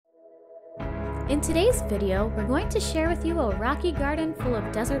In today's video, we're going to share with you a rocky garden full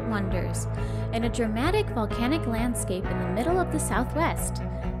of desert wonders and a dramatic volcanic landscape in the middle of the Southwest.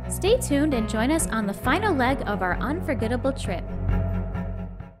 Stay tuned and join us on the final leg of our unforgettable trip.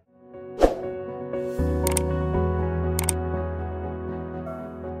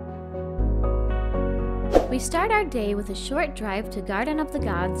 We start our day with a short drive to Garden of the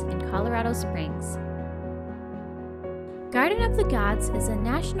Gods in Colorado Springs. Garden of the Gods is a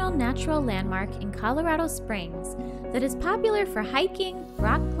national natural landmark in Colorado Springs that is popular for hiking,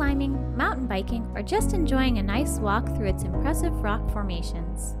 rock climbing, mountain biking, or just enjoying a nice walk through its impressive rock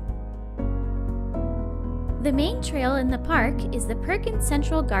formations. The main trail in the park is the Perkins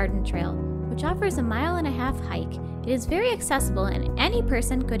Central Garden Trail, which offers a 1.5-mile hike. It is very accessible and any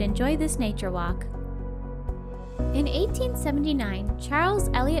person could enjoy this nature walk. In 1879, Charles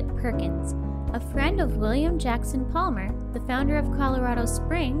Eliot Perkins, a friend of William Jackson Palmer, the founder of Colorado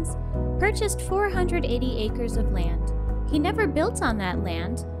Springs, purchased 480 acres of land. He never built on that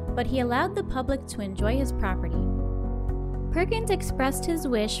land, but he allowed the public to enjoy his property. Perkins expressed his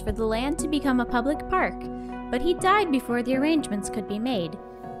wish for the land to become a public park, but he died before the arrangements could be made.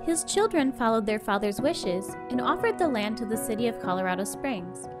 His children followed their father's wishes and offered the land to the city of Colorado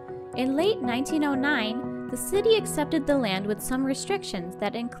Springs. In late 1909, the city accepted the land with some restrictions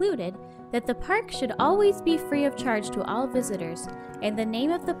that included that the park should always be free of charge to all visitors, and the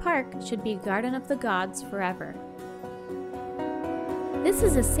name of the park should be Garden of the Gods forever. This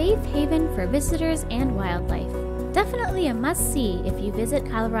is a safe haven for visitors and wildlife. Definitely a must-see if you visit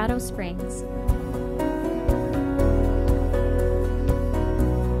Colorado Springs.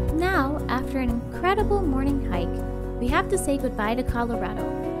 Now, after an incredible morning hike, we have to say goodbye to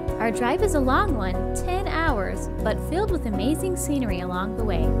Colorado. Our drive is a long one, 10 hours, but filled with amazing scenery along the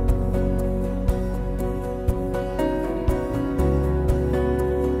way.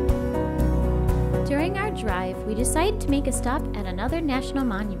 During our drive, we decided to make a stop at another national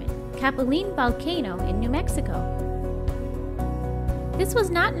monument, Capulín Volcano in New Mexico. This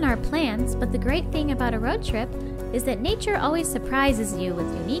was not in our plans, but the great thing about a road trip is that nature always surprises you with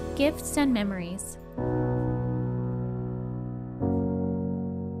unique gifts and memories.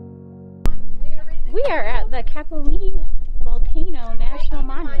 We are at the Capulín Volcano National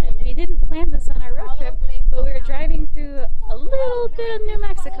Monument. We didn't plan this on our road trip, but we were driving through a little bit of New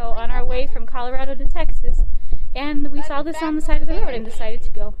Mexico on our way from Colorado to Texas, and we saw this on the side of the road and decided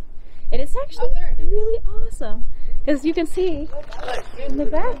to go. And it's actually really awesome, because you can see in the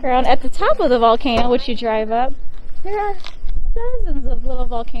background, at the top of the volcano, which you drive up, there are dozens of little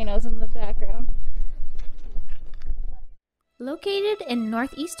volcanoes in the background. Located in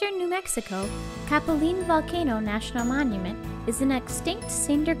northeastern New Mexico, Capulín Volcano National Monument is an extinct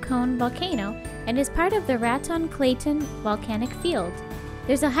cinder cone volcano and is part of the Raton-Clayton Volcanic Field.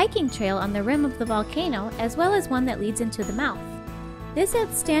 There's a hiking trail on the rim of the volcano as well as one that leads into the mouth. This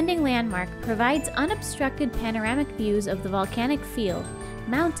outstanding landmark provides unobstructed panoramic views of the volcanic field,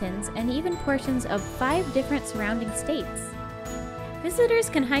 mountains, and even portions of 5 different surrounding states. Visitors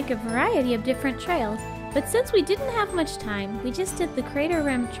can hike a variety of different trails, but since we didn't have much time, we just did the Crater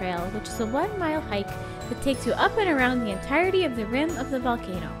Rim Trail, which is a 1-mile hike that takes you up and around the entirety of the rim of the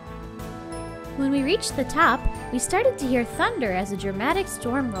volcano. When we reached the top, we started to hear thunder as a dramatic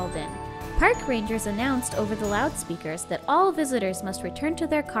storm rolled in. Park rangers announced over the loudspeakers that all visitors must return to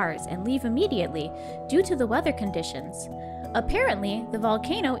their cars and leave immediately due to the weather conditions. Apparently, the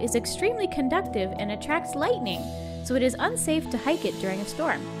volcano is extremely conductive and attracts lightning, so it is unsafe to hike it during a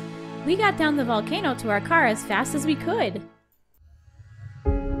storm. We got down the volcano to our car as fast as we could.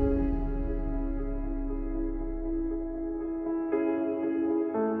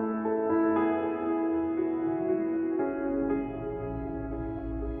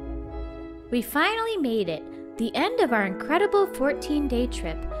 We finally made it, the end of our incredible 14-day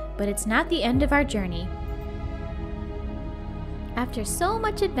trip, but it's not the end of our journey. After so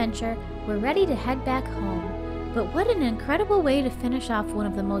much adventure, we're ready to head back home. But what an incredible way to finish off one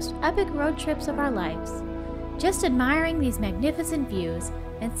of the most epic road trips of our lives. Just admiring these magnificent views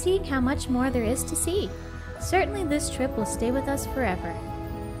and seeing how much more there is to see. Certainly this trip will stay with us forever.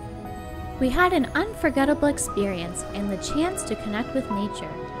 We had an unforgettable experience and the chance to connect with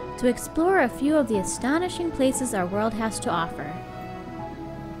nature, to explore a few of the astonishing places our world has to offer.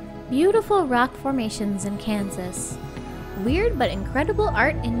 Beautiful rock formations in Kansas. Weird but incredible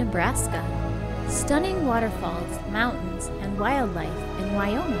art in Nebraska. Stunning waterfalls, mountains, and wildlife in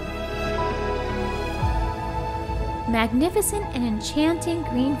Wyoming. Magnificent and enchanting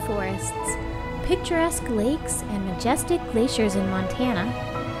green forests, picturesque lakes and majestic glaciers in Montana,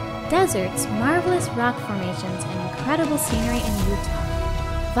 deserts, marvelous rock formations, and incredible scenery in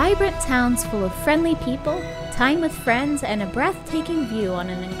Utah. Vibrant towns full of friendly people, time with friends, and a breathtaking view on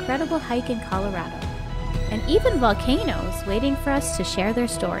an incredible hike in Colorado. And even volcanoes waiting for us to share their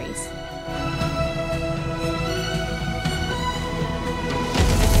stories.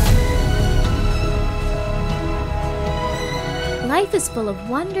 Life is full of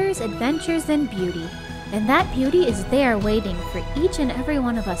wonders, adventures, and beauty, and that beauty is there waiting for each and every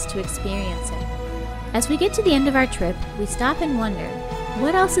one of us to experience it. As we get to the end of our trip, we stop and wonder,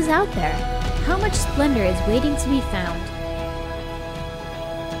 what else is out there? How much splendor is waiting to be found?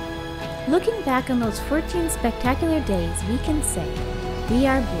 Looking back on those 14 spectacular days, we can say, we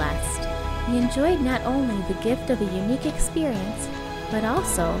are blessed. We enjoyed not only the gift of a unique experience, but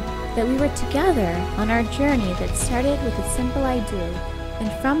also that we were together on our journey that started with a simple I do,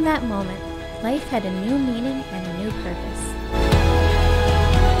 and from that moment, life had a new meaning and a new purpose.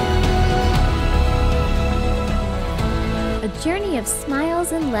 A journey of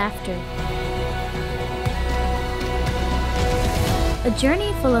smiles and laughter. A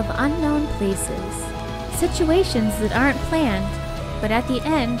journey full of unknown places, situations that aren't planned, but at the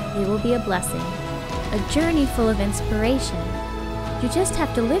end, they will be a blessing. A journey full of inspiration. You just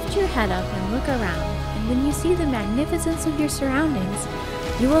have to lift your head up and look around, and when you see the magnificence of your surroundings,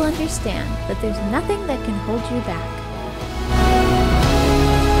 you will understand that there's nothing that can hold you back.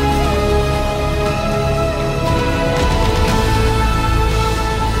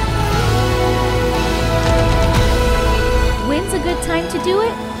 When's a good time to do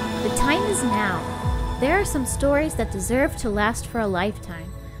it? The time is now. There are some stories that deserve to last for a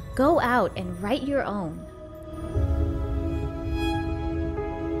lifetime. Go out and write your own.